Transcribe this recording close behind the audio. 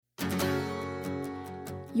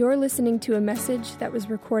You're listening to a message that was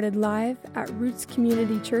recorded live at Roots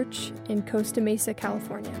Community Church in Costa Mesa,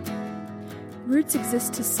 California. Roots exists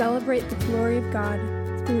to celebrate the glory of God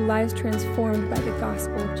through lives transformed by the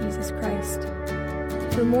gospel of Jesus Christ.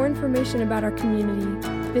 For more information about our community,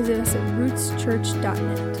 visit us at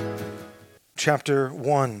rootschurch.net. Chapter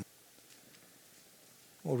 1.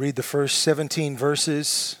 We'll read the first 17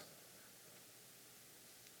 verses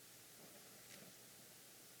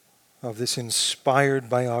of this inspired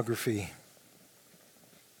biography.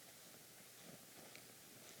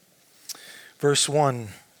 Verse 1.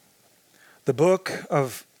 The book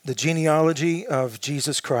of the genealogy of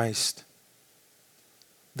Jesus Christ,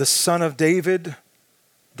 the son of David,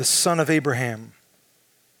 the son of Abraham.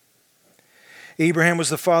 Abraham was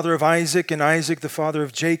the father of Isaac, and Isaac the father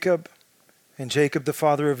of Jacob, and Jacob the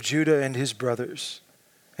father of Judah and his brothers,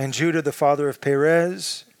 and Judah the father of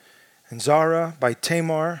Perez, and Zerah by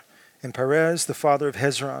Tamar, and Perez the father of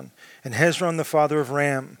Hezron, and Hezron the father of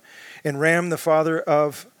Ram, and Ram the father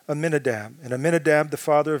of Amminadab, and Amminadab the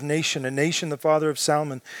father of Nahshon, and Nahshon the father of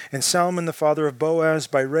Salmon, and Salmon the father of Boaz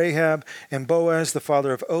by Rahab, and Boaz the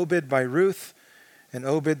father of Obed by Ruth, and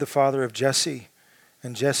Obed the father of Jesse,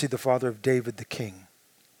 and Jesse the father of David the king.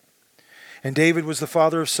 And David was the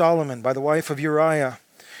father of Solomon by the wife of Uriah,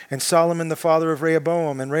 and Solomon the father of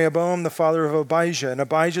Rehoboam, and Rehoboam the father of Abijah, and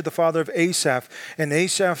Abijah the father of Asaph, and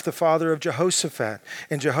Asaph the father of Jehoshaphat,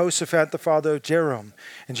 and Jehoshaphat the father of Jeroam,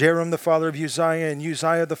 and Jeroam the father of Uzziah, and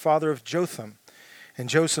Uzziah the father of Jotham, and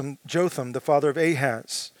Jotham the father of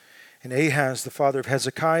Ahaz, and Ahaz the father of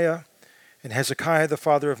Hezekiah, and Hezekiah the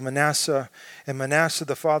father of Manasseh, and Manasseh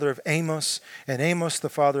the father of Amos, and Amos the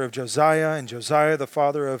father of Josiah, and Josiah the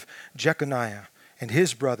father of Jeconiah, and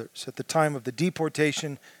his brothers at the time of the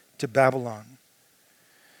deportation to Babylon.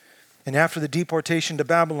 And after the deportation to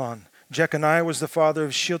Babylon, Jeconiah was the father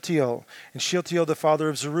of Shealtiel, and Shealtiel the father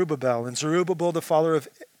of Zerubbabel, and Zerubbabel the father of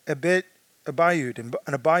Abiud, and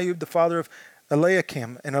Abiud the father of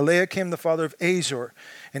Eliakim, and Eliakim the father of Azor,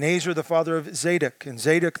 and Azor the father of Zadok, and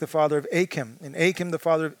Zadok the father of Achim, and Achim the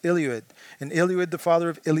father of Eliud, and Eliud the father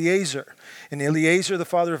of Eleazar, and Eleazar the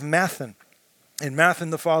father of Mathan, and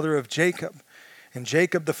Mathan the father of Jacob, and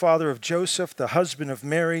Jacob the father of Joseph, the husband of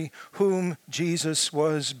Mary, whom Jesus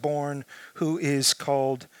was born, who is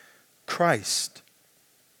called Christ.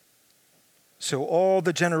 So all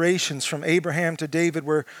the generations from Abraham to David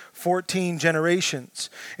were 14 generations.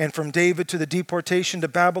 And from David to the deportation to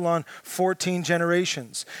Babylon, 14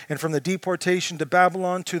 generations. And from the deportation to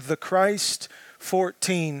Babylon to the Christ,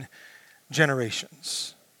 14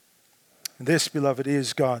 generations. And this, beloved,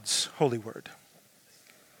 is God's holy word.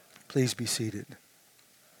 Please be seated.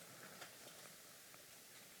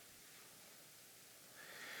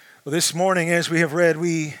 Well, this morning, as we have read,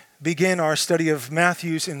 we begin our study of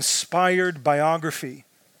Matthew's inspired biography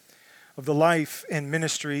of the life and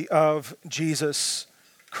ministry of Jesus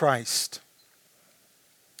Christ.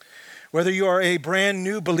 Whether you are a brand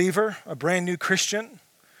new believer, a brand new Christian,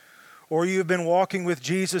 or you've been walking with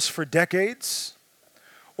Jesus for decades,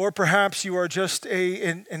 or perhaps you are just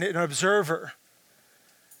an observer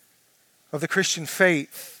of the Christian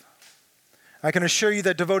faith, I can assure you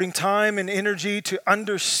that devoting time and energy to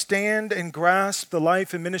understand and grasp the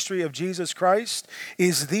life and ministry of Jesus Christ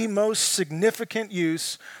is the most significant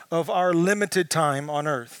use of our limited time on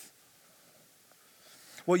earth.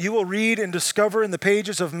 What you will read and discover in the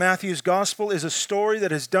pages of Matthew's gospel is a story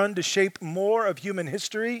that is done to shape more of human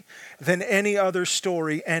history than any other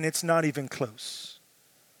story, and it's not even close.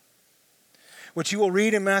 What you will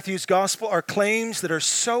read in Matthew's gospel are claims that are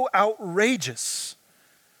so outrageous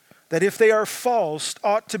that if they are false,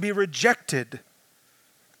 ought to be rejected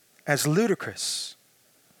as ludicrous.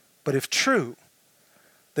 But if true,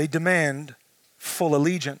 they demand full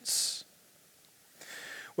allegiance.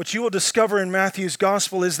 What you will discover in Matthew's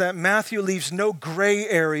gospel is that Matthew leaves no gray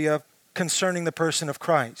area concerning the person of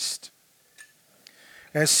Christ.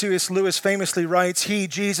 As C.S. Lewis famously writes, he,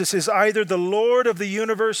 Jesus, is either the Lord of the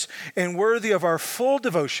universe and worthy of our full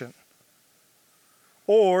devotion,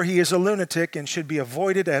 or he is a lunatic and should be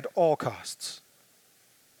avoided at all costs.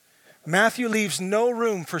 Matthew leaves no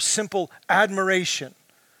room for simple admiration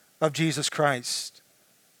of Jesus Christ.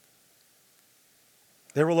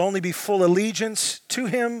 There will only be full allegiance to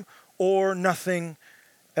him or nothing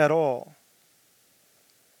at all.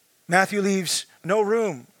 Matthew leaves no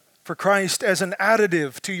room for Christ as an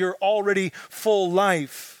additive to your already full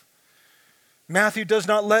life. Matthew does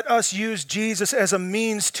not let us use Jesus as a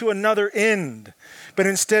means to another end, but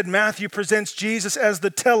instead Matthew presents Jesus as the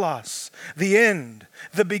telos, the end,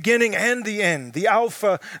 the beginning and the end, the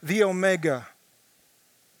Alpha, the Omega,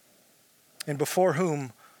 and before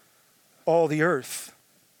whom all the earth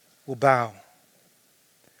will bow.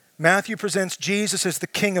 Matthew presents Jesus as the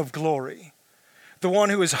King of glory, the one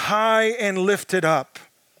who is high and lifted up.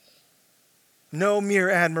 No mere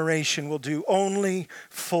admiration will do, only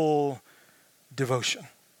full devotion.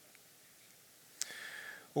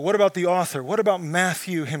 Well, what about the author? What about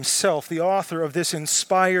Matthew himself, the author of this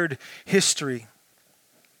inspired history?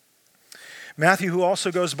 Matthew, who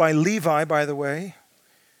also goes by Levi, by the way,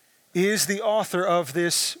 is the author of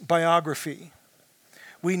this biography.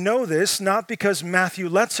 We know this not because Matthew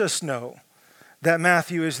lets us know that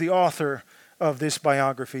Matthew is the author of this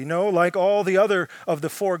biography. No, like all the other of the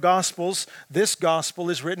four Gospels, this Gospel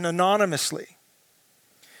is written anonymously.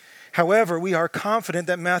 However, we are confident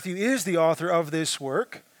that Matthew is the author of this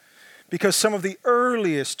work because some of the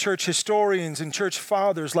earliest church historians and church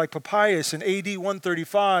fathers like Papias in AD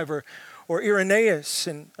 135 or Irenaeus,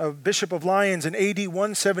 a bishop of Lyons in AD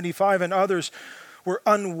 175 and others were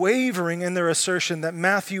unwavering in their assertion that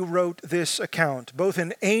Matthew wrote this account. Both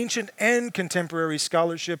in ancient and contemporary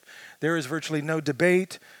scholarship, there is virtually no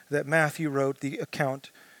debate that Matthew wrote the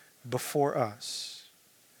account before us.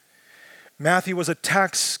 Matthew was a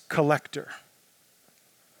tax collector.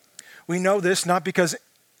 We know this not because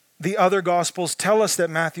the other Gospels tell us that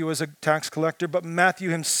Matthew was a tax collector, but Matthew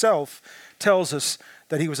himself tells us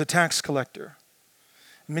that he was a tax collector.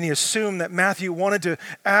 Many assume that Matthew wanted to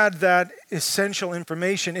add that essential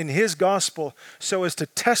information in his Gospel so as to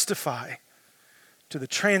testify to the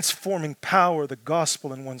transforming power of the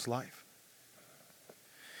gospel in one's life.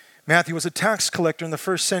 Matthew was a tax collector in the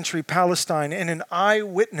first century Palestine and an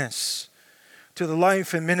eyewitness to the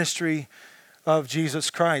life and ministry of Jesus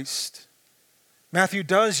Christ. Matthew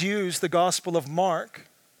does use the Gospel of Mark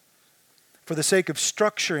for the sake of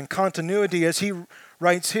structure and continuity as he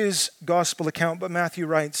writes his gospel account, but Matthew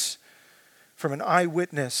writes from an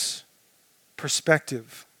eyewitness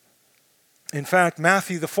perspective. In fact,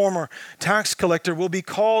 Matthew, the former tax collector, will be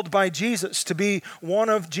called by Jesus to be one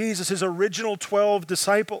of Jesus' original 12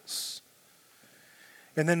 disciples.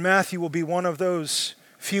 And then Matthew will be one of those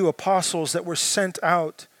few apostles that were sent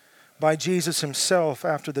out by Jesus himself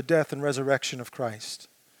after the death and resurrection of Christ.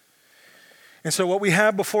 And so what we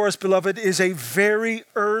have before us, beloved, is a very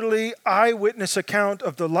early eyewitness account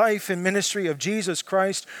of the life and ministry of Jesus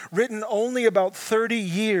Christ, written only about 30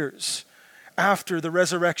 years after the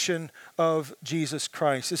resurrection of Jesus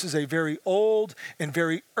Christ. This is a very old and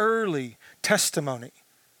very early testimony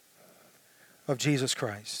of Jesus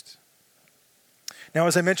Christ. Now,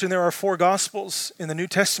 as I mentioned, there are four Gospels in the New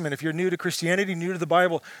Testament. If you're new to Christianity, new to the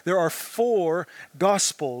Bible, there are four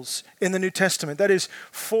Gospels in the New Testament. That is,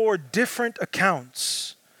 four different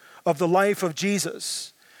accounts of the life of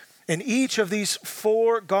Jesus. And each of these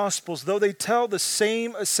four Gospels, though they tell the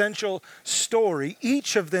same essential story,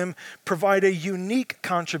 each of them provide a unique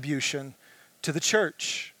contribution to the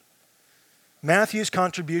church. Matthew's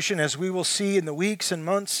contribution, as we will see in the weeks and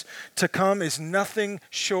months to come, is nothing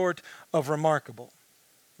short of remarkable.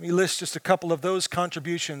 Let me list just a couple of those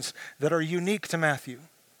contributions that are unique to Matthew.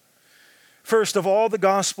 First, of all the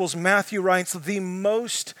Gospels, Matthew writes the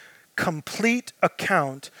most complete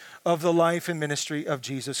account of the life and ministry of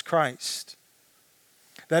Jesus Christ.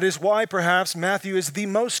 That is why perhaps Matthew is the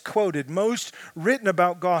most quoted, most written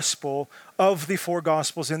about gospel of the four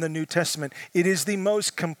Gospels in the New Testament. It is the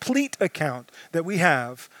most complete account that we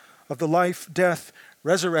have of the life, death,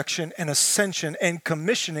 resurrection, and ascension and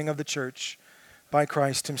commissioning of the church by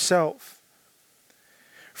Christ himself.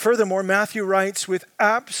 Furthermore, Matthew writes with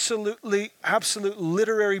absolute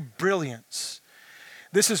literary brilliance.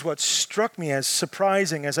 This is what struck me as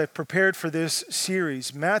surprising as I prepared for this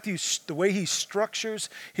series. Matthew, the way he structures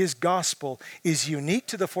his gospel is unique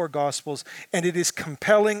to the four Gospels, and it is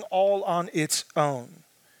compelling all on its own.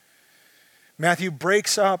 Matthew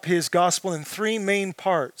breaks up his gospel in three main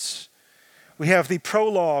parts. We have the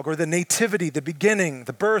prologue, or the nativity, the beginning,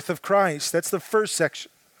 the birth of Christ. That's the first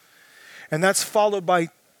section. And that's followed by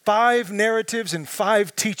 5 narratives and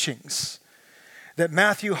 5 teachings that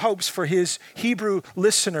Matthew hopes for his Hebrew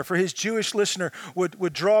listener, for his Jewish listener,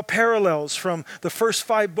 would draw parallels from the first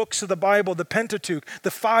 5 books of the Bible, the Pentateuch,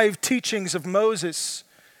 the 5 teachings of Moses.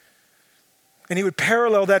 And he would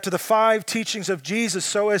parallel that to the 5 teachings of Jesus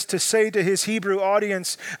so as to say to his Hebrew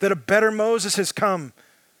audience that a better Moses has come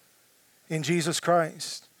in Jesus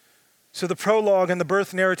Christ. So the prologue and the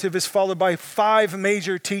birth narrative is followed by 5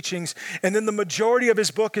 major teachings, and then the majority of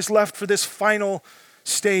his book is left for this final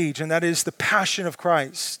stage, and that is the passion of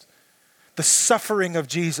Christ, the suffering of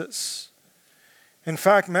Jesus. In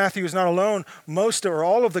fact, Matthew is not alone. Most or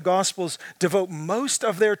all of the Gospels devote most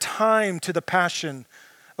of their time to the passion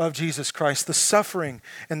of Jesus Christ, the suffering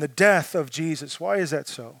and the death of Jesus. Why is that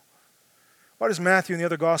so? Why does Matthew and the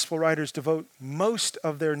other gospel writers devote most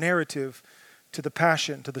of their narrative to the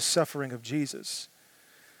passion, to the suffering of Jesus?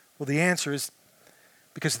 Well, the answer is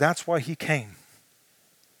because that's why he came.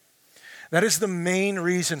 That is the main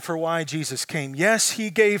reason for why Jesus came. Yes,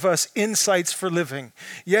 he gave us insights for living.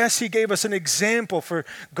 Yes, he gave us an example for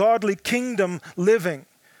godly kingdom living.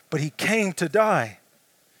 But he came to die.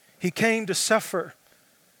 He came to suffer.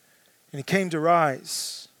 And he came to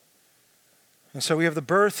rise. And so we have the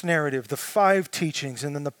birth narrative, the 5 teachings,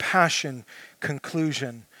 and then the passion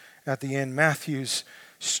conclusion at the end. Matthew's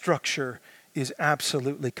structure is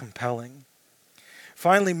absolutely compelling.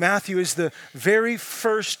 Finally, Matthew is the very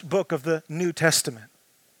first book of the New Testament.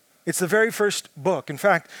 It's the very first book. In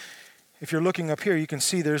fact, if you're looking up here, you can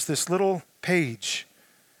see there's this little page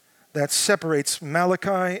that separates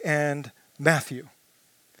Malachi and Matthew.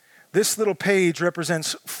 This little page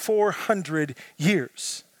represents 400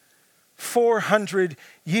 years. 400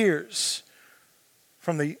 years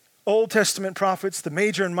from the Old Testament prophets, the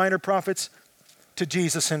major and minor prophets, to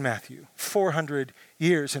Jesus and Matthew. 400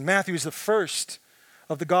 years. And Matthew is the first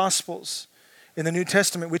of the Gospels in the New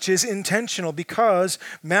Testament, which is intentional because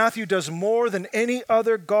Matthew does more than any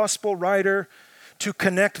other gospel writer to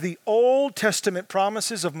connect the Old Testament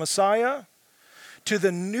promises of Messiah to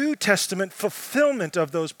the New Testament fulfillment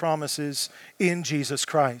of those promises in Jesus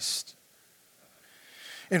Christ.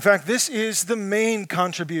 In fact, this is the main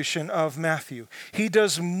contribution of Matthew. He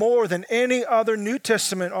does more than any other New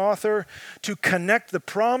Testament author to connect the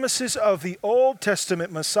promises of the Old Testament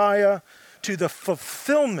Messiah to the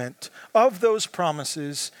fulfillment of those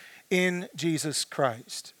promises in Jesus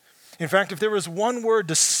Christ. In fact, if there was one word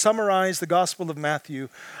to summarize the Gospel of Matthew,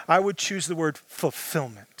 I would choose the word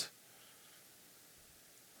fulfillment.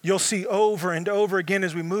 You'll see over and over again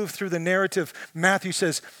as we move through the narrative, Matthew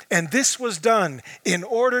says, and this was done in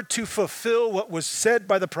order to fulfill what was said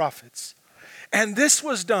by the prophets. And this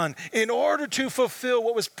was done in order to fulfill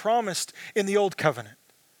what was promised in the Old Covenant.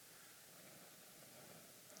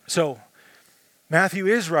 So, Matthew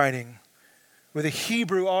is writing with a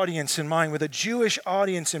Hebrew audience in mind, with a Jewish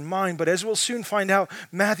audience in mind. But as we'll soon find out,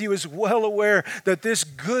 Matthew is well aware that this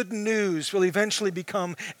good news will eventually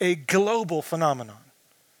become a global phenomenon.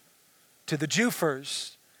 To the Jew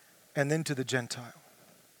first, and then to the Gentile.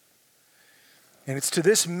 And it's to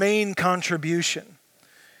this main contribution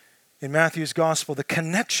in Matthew's gospel, the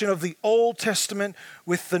connection of the Old Testament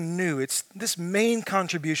with the New. It's this main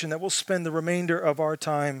contribution that we'll spend the remainder of our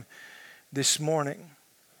time this morning.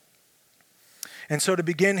 And so to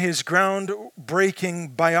begin his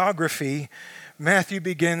groundbreaking biography, Matthew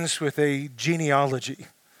begins with a genealogy,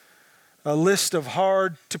 a list of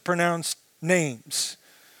hard to pronounce names.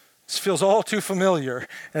 This feels all too familiar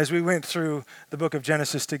as we went through the book of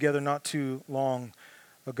Genesis together not too long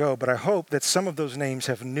ago. But I hope that some of those names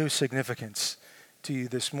have new significance to you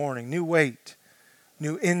this morning, new weight,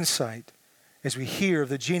 new insight as we hear of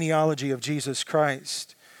the genealogy of Jesus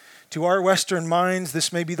Christ. To our Western minds,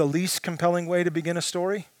 this may be the least compelling way to begin a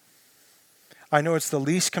story. I know it's the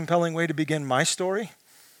least compelling way to begin my story.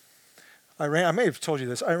 I may have told you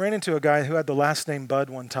this. I ran into a guy who had the last name Bud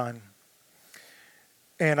one time.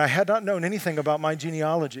 And I had not known anything about my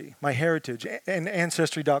genealogy, my heritage. And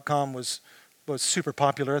Ancestry.com was super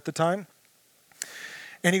popular at the time.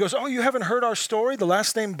 And he goes, oh, you haven't heard our story, the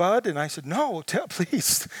last name Bud? And I said, no,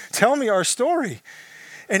 please, tell me our story.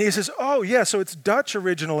 And he says, oh, yeah, so it's Dutch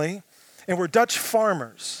originally, and we're Dutch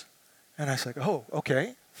farmers. And I said, oh,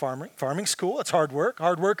 okay, farming's cool. It's hard work,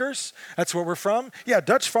 hard workers. That's where we're from. Yeah,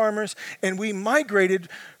 Dutch farmers. And we migrated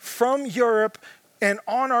from Europe and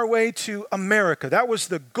on our way to America. That was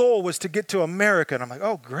the goal, was to get to America. And I'm like,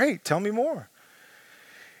 oh, great, tell me more.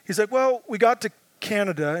 He's like, well, we got to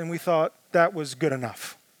Canada, and we thought that was good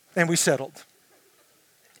enough. And we settled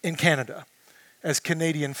in Canada as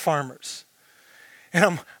Canadian farmers.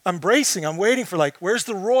 And I'm bracing, I'm waiting for where's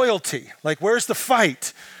the royalty? Where's the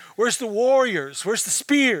fight? Where's the warriors? Where's the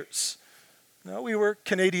spears? No, we were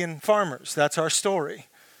Canadian farmers. That's our story.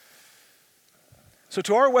 So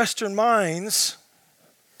to our Western minds,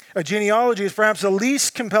 a genealogy is perhaps the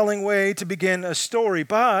least compelling way to begin a story.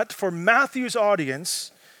 But for Matthew's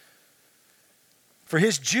audience, for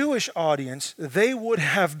his Jewish audience, they would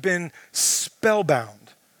have been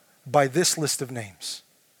spellbound by this list of names.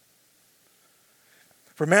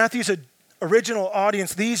 For Matthew's original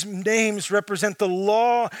audience, these names represent the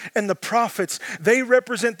law and the prophets. They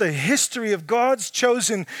represent the history of God's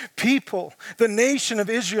chosen people, the nation of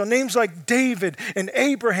Israel. Names like David and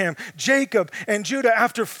Abraham, Jacob and Judah.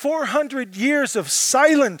 After 400 years of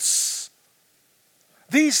silence,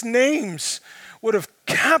 these names would have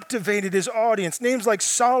captivated his audience. Names like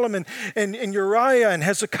Solomon and Uriah and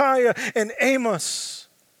Hezekiah and Amos.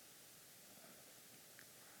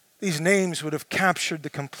 These names would have captured the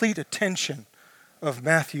complete attention of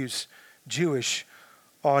Matthew's Jewish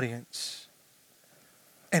audience.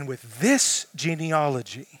 And with this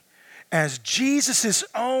genealogy as Jesus'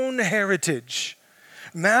 own heritage,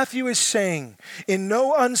 Matthew is saying in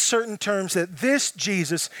no uncertain terms that this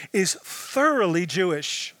Jesus is thoroughly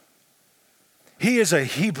Jewish. He is a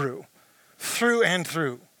Hebrew through and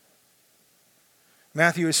through.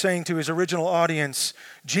 Matthew is saying to his original audience,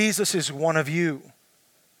 Jesus is one of you.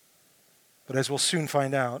 But as we'll soon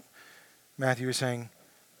find out, Matthew is saying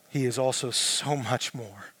he is also so much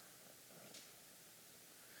more.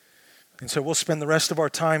 And so we'll spend the rest of our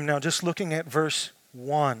time now just looking at verse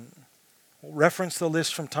 1. We'll reference the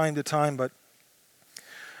list from time to time, but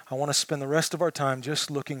I want to spend the rest of our time just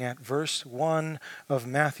looking at verse 1 of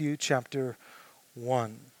Matthew chapter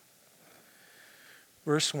 1.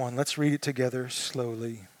 Verse 1, let's read it together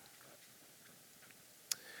slowly.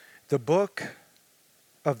 The book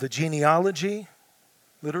of the genealogy,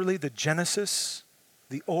 literally the Genesis,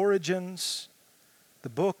 the origins, the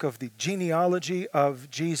book of the genealogy of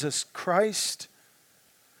Jesus Christ,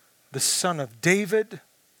 the son of David,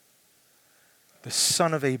 the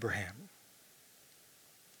son of Abraham.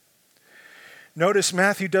 Notice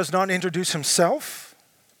Matthew does not introduce himself.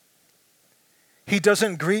 He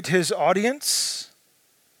doesn't greet his audience.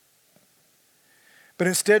 But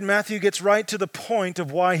instead, Matthew gets right to the point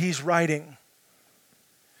of why he's writing.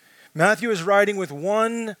 Matthew is writing with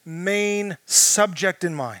one main subject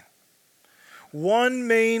in mind, one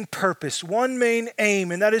main purpose, one main aim,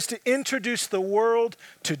 and that is to introduce the world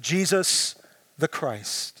to Jesus the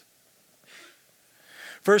Christ.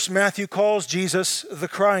 First, Matthew calls Jesus the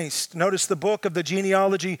Christ. Notice the book of the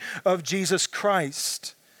genealogy of Jesus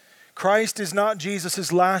Christ. Christ is not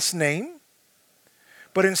Jesus' last name,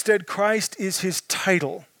 but instead Christ is his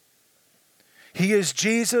title. He is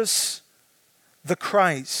Jesus the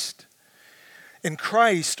Christ. And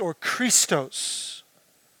Christ, or Christos,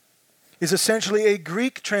 is essentially a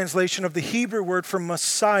Greek translation of the Hebrew word for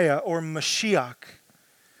Messiah or Mashiach.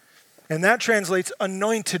 And that translates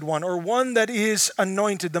anointed one, or one that is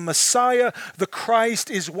anointed. The Messiah, the Christ,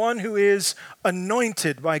 is one who is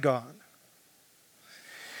anointed by God.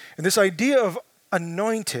 And this idea of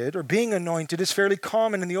anointed, or being anointed, is fairly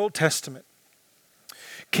common in the Old Testament.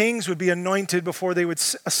 Kings would be anointed before they would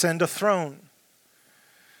ascend a throne.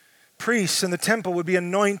 Priests in the temple would be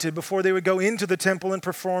anointed before they would go into the temple and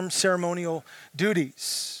perform ceremonial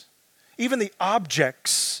duties. Even the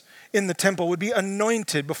objects in the temple would be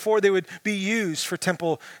anointed before they would be used for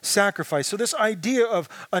temple sacrifice. So this idea of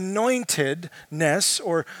anointedness,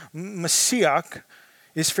 or Mashiach,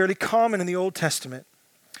 is fairly common in the Old Testament.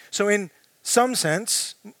 So in some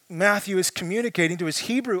sense, Matthew is communicating to his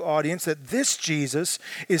Hebrew audience that this Jesus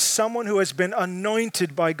is someone who has been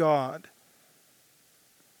anointed by God.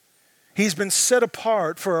 He's been set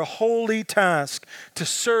apart for a holy task to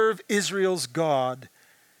serve Israel's God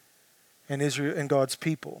and Israel and God's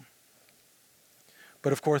people.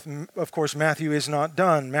 But of course, Matthew is not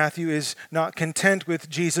done. Matthew is not content with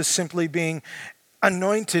Jesus simply being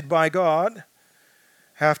anointed by God.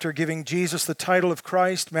 After giving Jesus the title of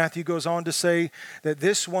Christ, Matthew goes on to say that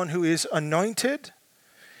this one who is anointed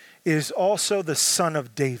is also the son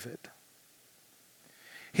of David.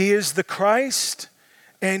 He is the Christ,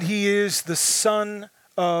 and he is the son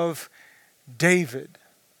of David.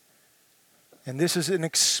 And this is an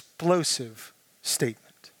explosive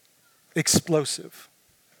statement. Explosive.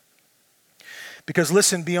 Because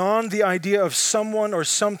listen, beyond the idea of someone or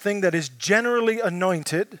something that is generally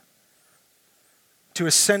anointed to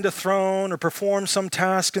ascend a throne or perform some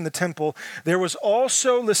task in the temple, there was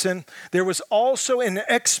also an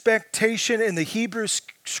expectation in the Hebrew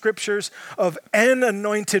scriptures of an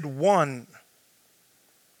anointed one.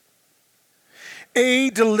 A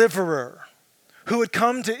deliverer who would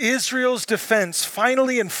come to Israel's defense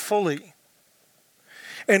finally and fully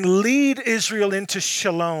and lead Israel into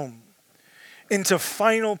shalom, into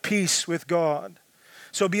final peace with God.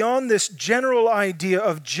 So beyond this general idea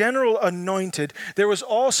of general anointed, there was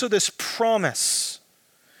also this promise,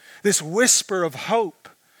 this whisper of hope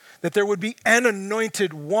that there would be an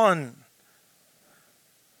anointed one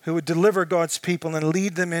who would deliver God's people and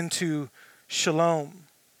lead them into shalom.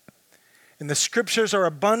 And the scriptures are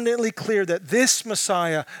abundantly clear that this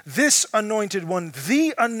Messiah, this anointed one,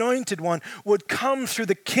 the anointed one, would come through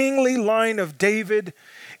the kingly line of David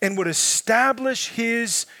and would establish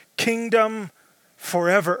his kingdom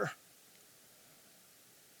forever.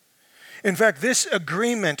 In fact, this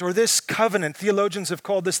agreement or this covenant, theologians have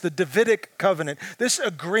called this the Davidic covenant, this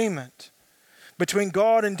agreement between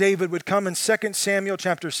God and David would come in 2 Samuel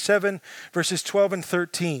chapter 7, verses 12 and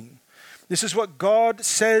 13. This is what God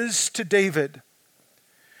says to David.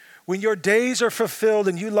 When your days are fulfilled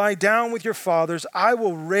and you lie down with your fathers, I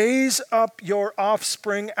will raise up your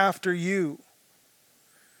offspring after you,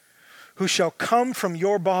 who shall come from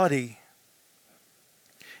your body,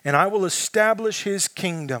 and I will establish his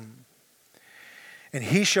kingdom. And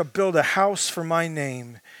he shall build a house for my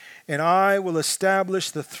name, and I will establish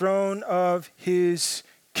the throne of his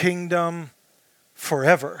kingdom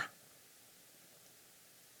forever.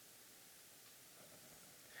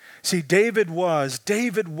 See, David was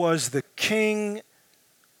the king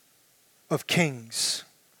of kings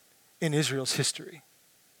in Israel's history.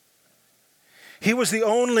 He was the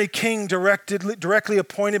only king directly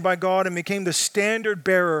appointed by God and became the standard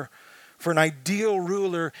bearer for an ideal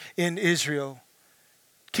ruler in Israel.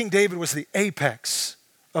 King David was the apex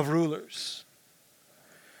of rulers.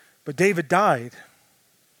 But David died,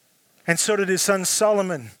 and so did his son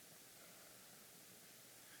Solomon.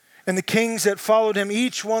 And the kings that followed him,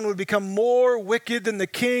 each one would become more wicked than the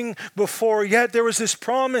king before. Yet there was this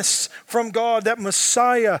promise from God that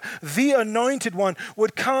Messiah, the anointed one,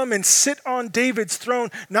 would come and sit on David's throne,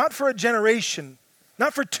 not for a generation,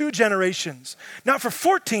 not for 2 generations, not for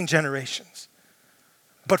 14 generations,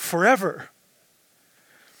 but forever.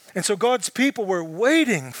 And so God's people were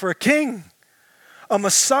waiting for a king, a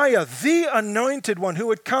Messiah, the anointed one who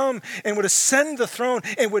would come and would ascend the throne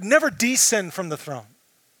and would never descend from the throne.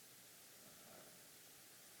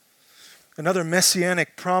 Another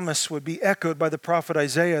messianic promise would be echoed by the prophet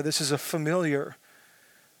Isaiah. This is a familiar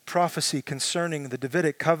prophecy concerning the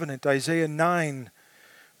Davidic covenant. Isaiah 9,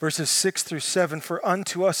 verses 6 through 7. For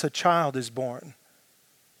unto us a child is born.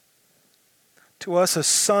 To us a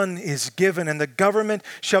son is given, and the government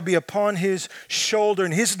shall be upon his shoulder,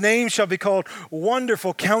 and his name shall be called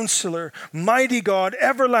Wonderful Counselor, Mighty God,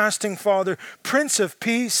 Everlasting Father, Prince of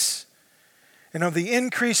Peace. And of the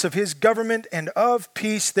increase of his government and of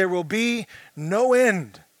peace there will be no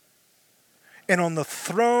end. And on the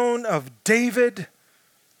throne of David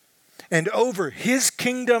and over his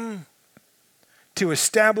kingdom, to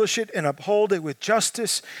establish it and uphold it with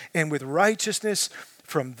justice and with righteousness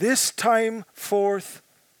from this time forth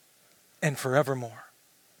and forevermore.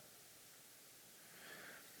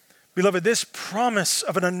 Beloved, this promise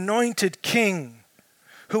of an anointed king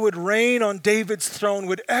who would reign on David's throne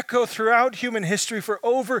would echo throughout human history for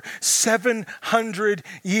over 700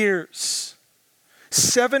 years.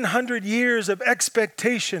 700 years of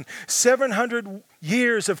expectation, 700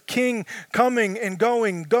 years of king coming and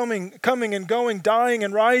going, coming and going, dying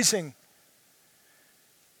and rising.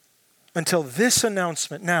 Until this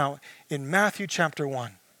announcement now in Matthew chapter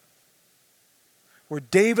 1, where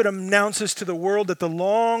David announces to the world that the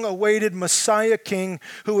long-awaited Messiah King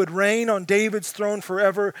who would reign on David's throne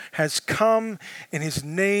forever has come, and his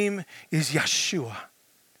name is Yeshua.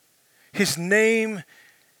 His name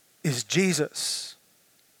is Jesus.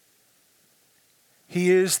 He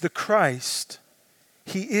is the Christ.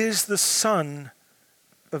 He is the Son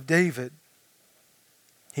of David.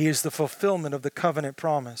 He is the fulfillment of the covenant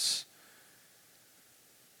promise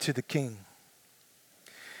to the King.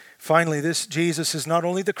 Finally, this Jesus is not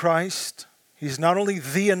only the Christ, he's not only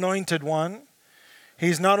the anointed one,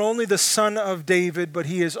 he's not only the Son of David, but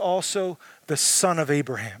he is also the Son of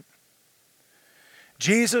Abraham.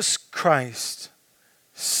 Jesus Christ,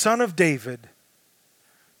 Son of David,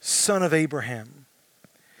 Son of Abraham.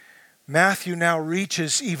 Matthew now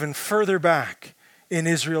reaches even further back in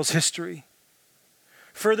Israel's history,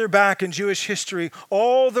 further back in Jewish history,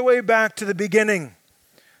 all the way back to the beginning,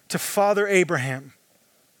 to Father Abraham.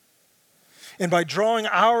 And by drawing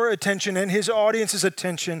our attention and his audience's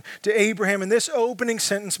attention to Abraham in this opening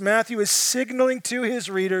sentence, Matthew is signaling to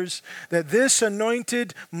his readers that this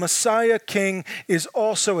anointed Messiah King is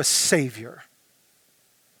also a Savior.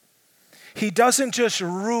 He doesn't just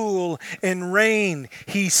rule and reign,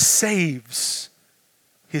 he saves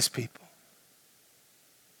his people.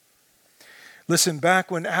 Listen,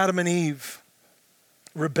 back when Adam and Eve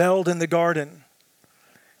rebelled in the garden,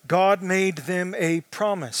 God made them a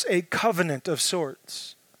promise, a covenant of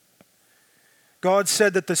sorts. God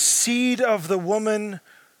said that the seed of the woman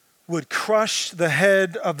would crush the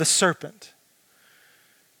head of the serpent.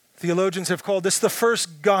 Theologians have called this the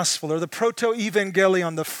first gospel, or the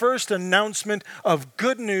proto-evangelion. The first announcement of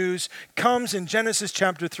good news comes in Genesis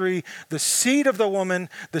chapter 3. The seed of the woman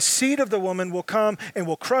will come and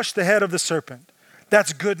will crush the head of the serpent.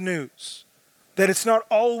 That's good news. That it's not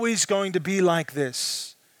always going to be like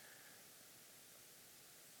this.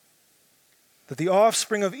 that the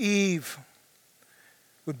offspring of Eve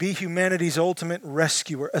would be humanity's ultimate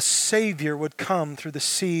rescuer. A Savior would come through the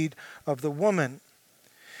seed of the woman.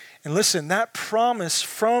 And listen, that promise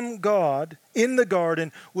from God in the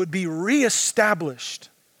garden would be reestablished.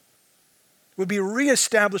 Would be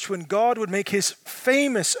reestablished when God would make his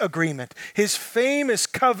famous agreement, his famous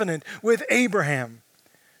covenant with Abraham.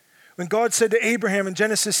 When God said to Abraham in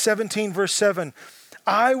Genesis 17, verse 7,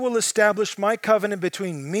 I will establish my covenant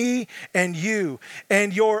between me and you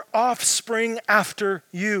and your offspring after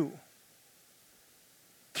you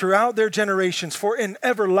throughout their generations for an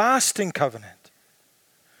everlasting covenant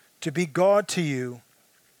to be God to you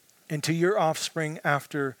and to your offspring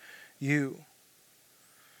after you.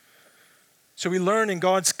 So we learn in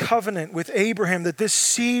God's covenant with Abraham that this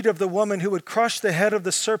seed of the woman who would crush the head of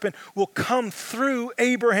the serpent will come through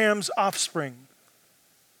Abraham's offspring.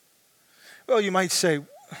 Well, you might say,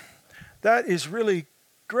 that is really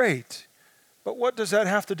great, but what does that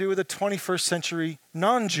have to do with a 21st century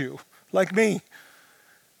non-Jew like me?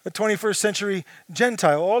 A 21st century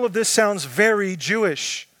Gentile. All of this sounds very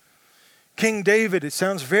Jewish. King David, it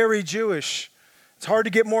sounds very Jewish. It's hard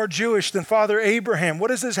to get more Jewish than Father Abraham. What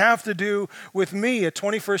does this have to do with me, a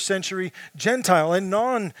 21st century Gentile and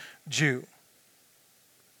non-Jew?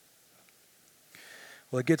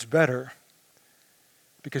 Well, it gets better,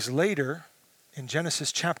 because later in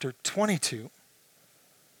Genesis chapter 22,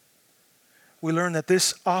 we learn that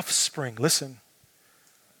this offspring, listen,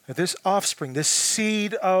 that this offspring, this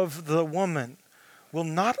seed of the woman, will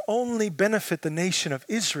not only benefit the nation of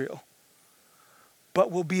Israel, but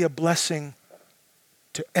will be a blessing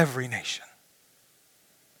to every nation.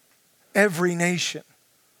 Every nation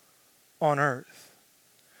on earth.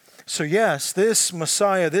 So yes, this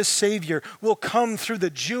Messiah, this Savior, will come through the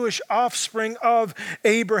Jewish offspring of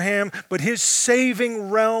Abraham, but his saving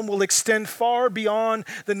realm will extend far beyond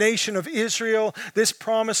the nation of Israel. This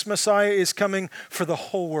promised Messiah is coming for the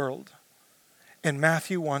whole world. And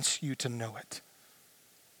Matthew wants you to know it.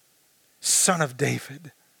 Son of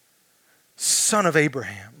David, son of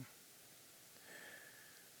Abraham.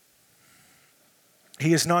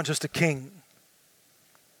 He is not just a king.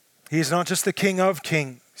 He is not just the King of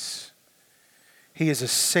Kings. He is a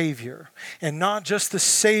Savior. And not just the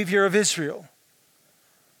Savior of Israel,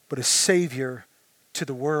 but a Savior to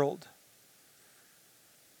the world.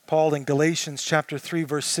 Paul in Galatians chapter 3,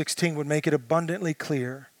 verse 16 would make it abundantly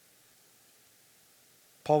clear.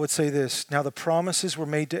 Paul would say this, now the promises were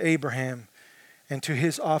made to Abraham and to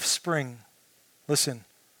his offspring. Listen,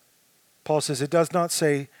 Paul says it does not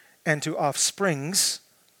say, and to offsprings,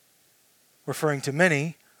 referring to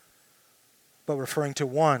many, but referring to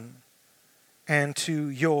one, and to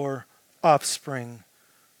your offspring,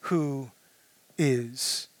 who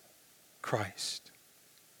is Christ.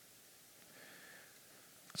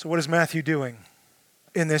 So what is Matthew doing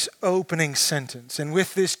in this opening sentence and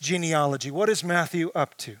with this genealogy? What is Matthew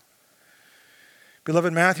up to?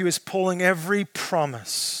 Beloved, Matthew is pulling every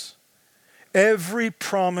promise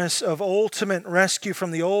of ultimate rescue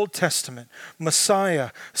from the Old Testament, Messiah,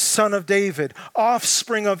 son of David,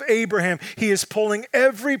 offspring of Abraham. He is pulling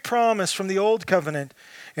every promise from the Old Covenant,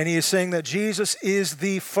 and he is saying that Jesus is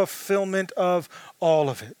the fulfillment of all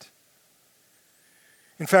of it.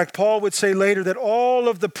 In fact, Paul would say later that all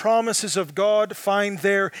of the promises of God find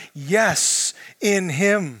their yes in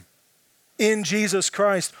him, in Jesus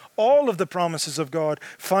Christ. All of the promises of God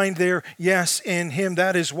find their yes in him.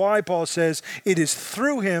 That is why Paul says it is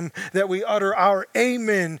through him that we utter our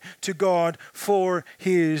amen to God for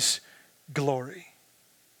his glory.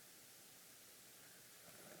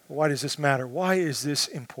 Why does this matter? Why is this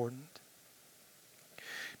important?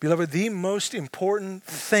 Beloved, the most important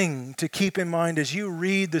thing to keep in mind as you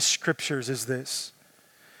read the scriptures is this,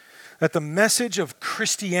 that the message of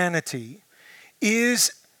Christianity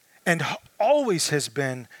is and always has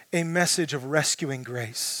been a message of rescuing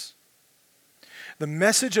grace. The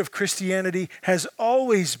message of Christianity has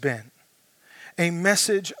always been a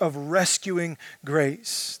message of rescuing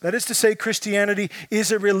grace. That is to say, Christianity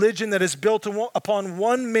is a religion that is built upon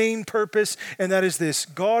one main purpose, and that is this: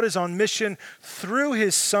 God is on mission through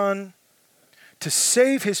his Son to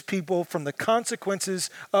save his people from the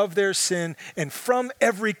consequences of their sin and from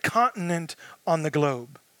every continent on the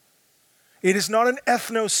globe. It is not an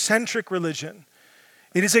ethnocentric religion.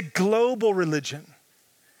 It is a global religion.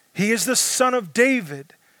 He is the son of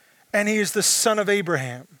David, and he is the son of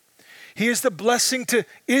Abraham. He is the blessing to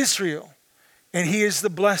Israel, and he is the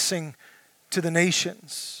blessing to the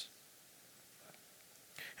nations.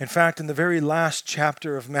 In fact, in the very last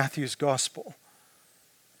chapter of Matthew's gospel,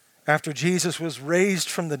 after Jesus was raised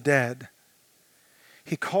from the dead,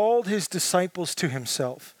 he called his disciples to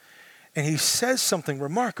himself, And he says something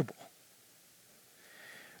remarkable.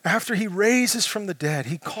 After he raises from the dead,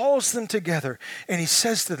 he calls them together and he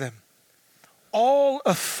says to them, all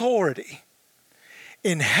authority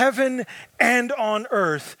in heaven and on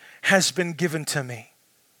earth has been given to me.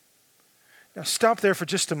 Now stop there for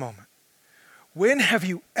just a moment. When have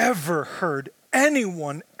you ever heard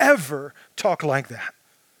anyone ever talk like that?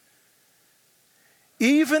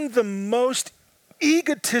 Even the most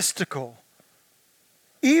egotistical,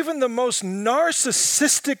 even the most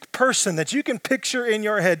narcissistic person that you can picture in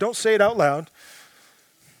your head, don't say it out loud,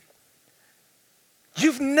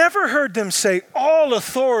 you've never heard them say, all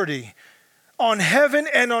authority on heaven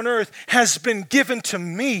and on earth has been given to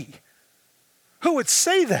me. Who would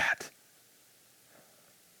say that?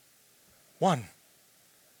 One.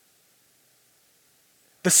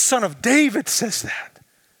 The son of David says that.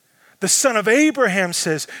 The son of Abraham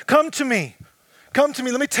says, come to me. Come to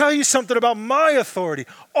me. Let me tell you something about my authority.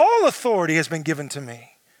 All authority has been given to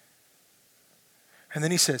me. And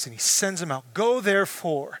then he says, and he sends them out, go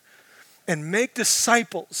therefore and make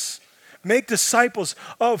disciples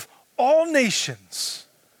of all nations,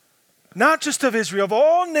 not just of Israel, of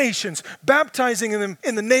all nations, baptizing them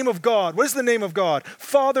in the name of God. What is the name of God?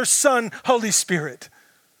 Father, Son, Holy Spirit.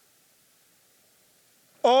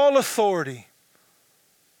 All authority,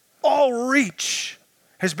 all reach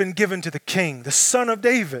has been given to the King, the Son of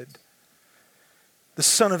David, the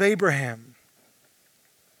son of Abraham.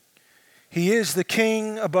 He is the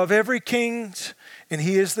King above every king, and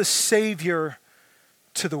he is the Savior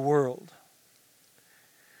to the world.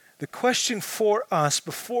 The question for us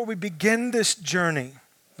before we begin this journey,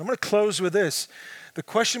 I'm going to close with this. The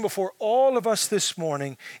question before all of us this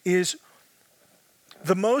morning is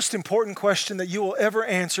the most important question that you will ever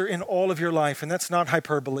answer in all of your life, and that's not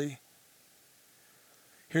hyperbole.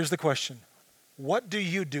 Here's the question. What do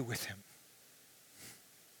you do with him?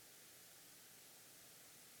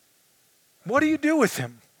 What do you do with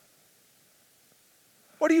him?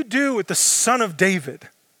 What do you do with the son of David,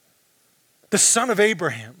 the son of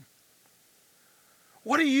Abraham?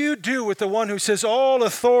 What do you do with the one who says, all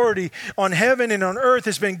authority on heaven and on earth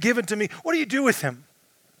has been given to me? What do you do with him?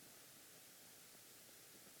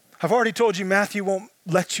 I've already told you Matthew won't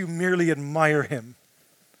let you merely admire him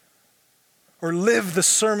or live the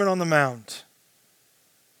Sermon on the Mount.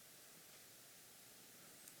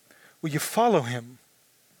 Will you follow him?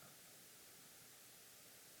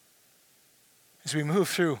 As we move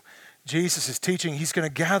through Jesus' teaching, he's going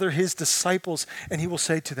to gather his disciples and he will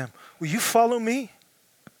say to them, will you follow me?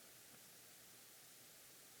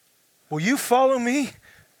 Will you follow me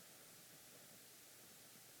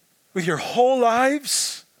with your whole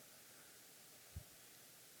lives?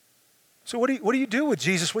 So what do you do with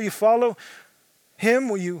Jesus? Will you follow him?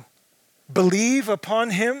 Will you believe upon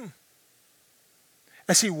him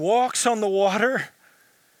as he walks on the water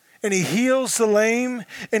and he heals the lame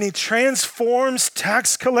and he transforms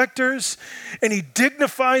tax collectors and he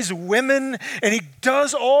dignifies women and he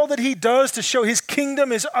does all that he does to show his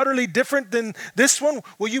kingdom is utterly different than this one?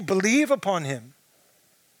 Will you believe upon him?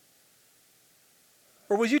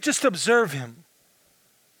 Or will you just observe him?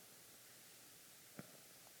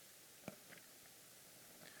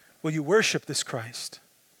 Will you worship this Christ?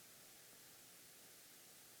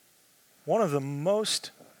 One of the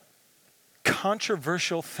most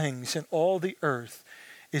controversial things in all the earth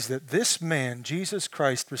is that this man, Jesus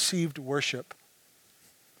Christ, received worship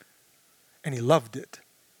and he loved it.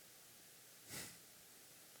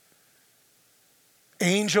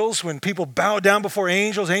 Angels, when people bow down before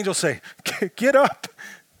angels, angels say, get up.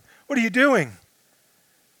 What are you doing?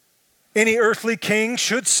 Any earthly king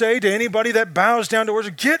should say to anybody that bows down to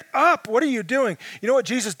worship, get up. What are you doing? You know what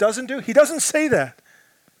Jesus doesn't do? He doesn't say that.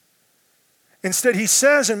 Instead, he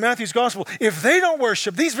says in Matthew's gospel, if they don't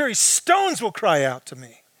worship, these very stones will cry out to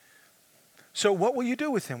me. So what will you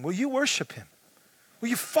do with him? Will you worship him? Will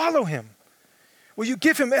you follow him? Will you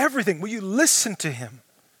give him everything? Will you listen to him?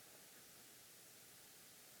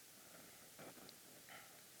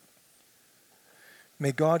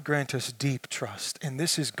 May God grant us deep trust, and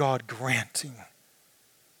this is God granting.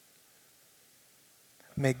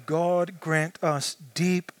 May God grant us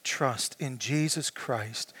deep trust in Jesus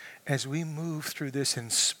Christ as we move through this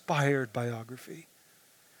inspired biography.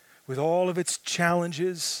 With all of its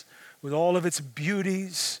challenges, with all of its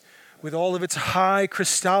beauties, with all of its high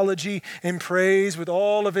Christology and praise, with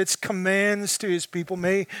all of its commands to his people,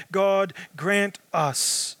 may God grant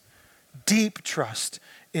us deep trust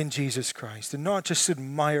in Jesus Christ, and not just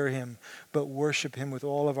admire him, but worship him with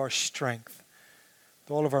all of our strength,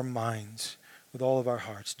 with all of our minds, with all of our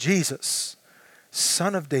hearts. Jesus,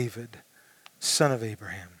 Son of David, Son of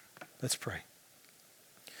Abraham. Let's pray.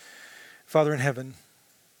 Father in heaven,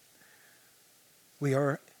 we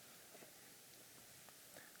are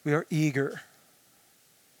eager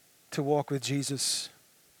to walk with Jesus.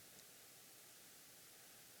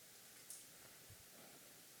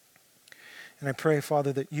 And I pray,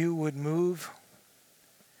 Father, that you would move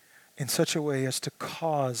in such a way as to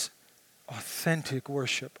cause authentic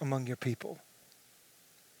worship among your people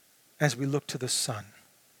as we look to the Son,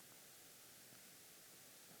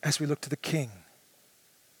 as we look to the King,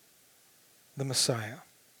 the Messiah.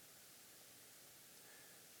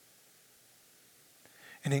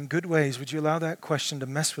 And in good ways, would you allow that question to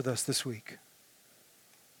mess with us this week?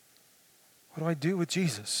 What do I do with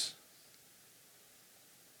Jesus?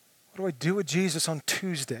 What do I do with Jesus on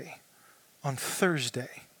Tuesday, on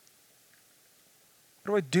Thursday?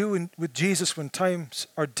 What do I do with Jesus when times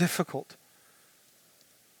are difficult?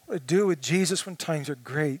 What do I do with Jesus when times are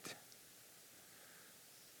great?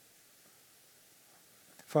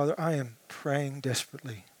 Father, I am praying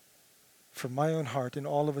desperately from my own heart and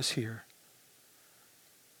all of us here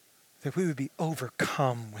that we would be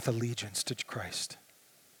overcome with allegiance to Christ.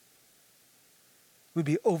 We'd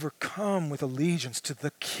be overcome with allegiance to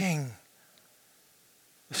the King,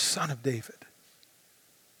 the Son of David.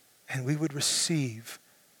 And we would receive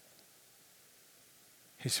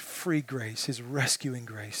his free grace, his rescuing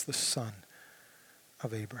grace, the Son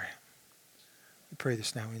of Abraham. We pray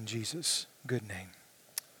this now in Jesus' good name.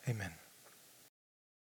 Amen.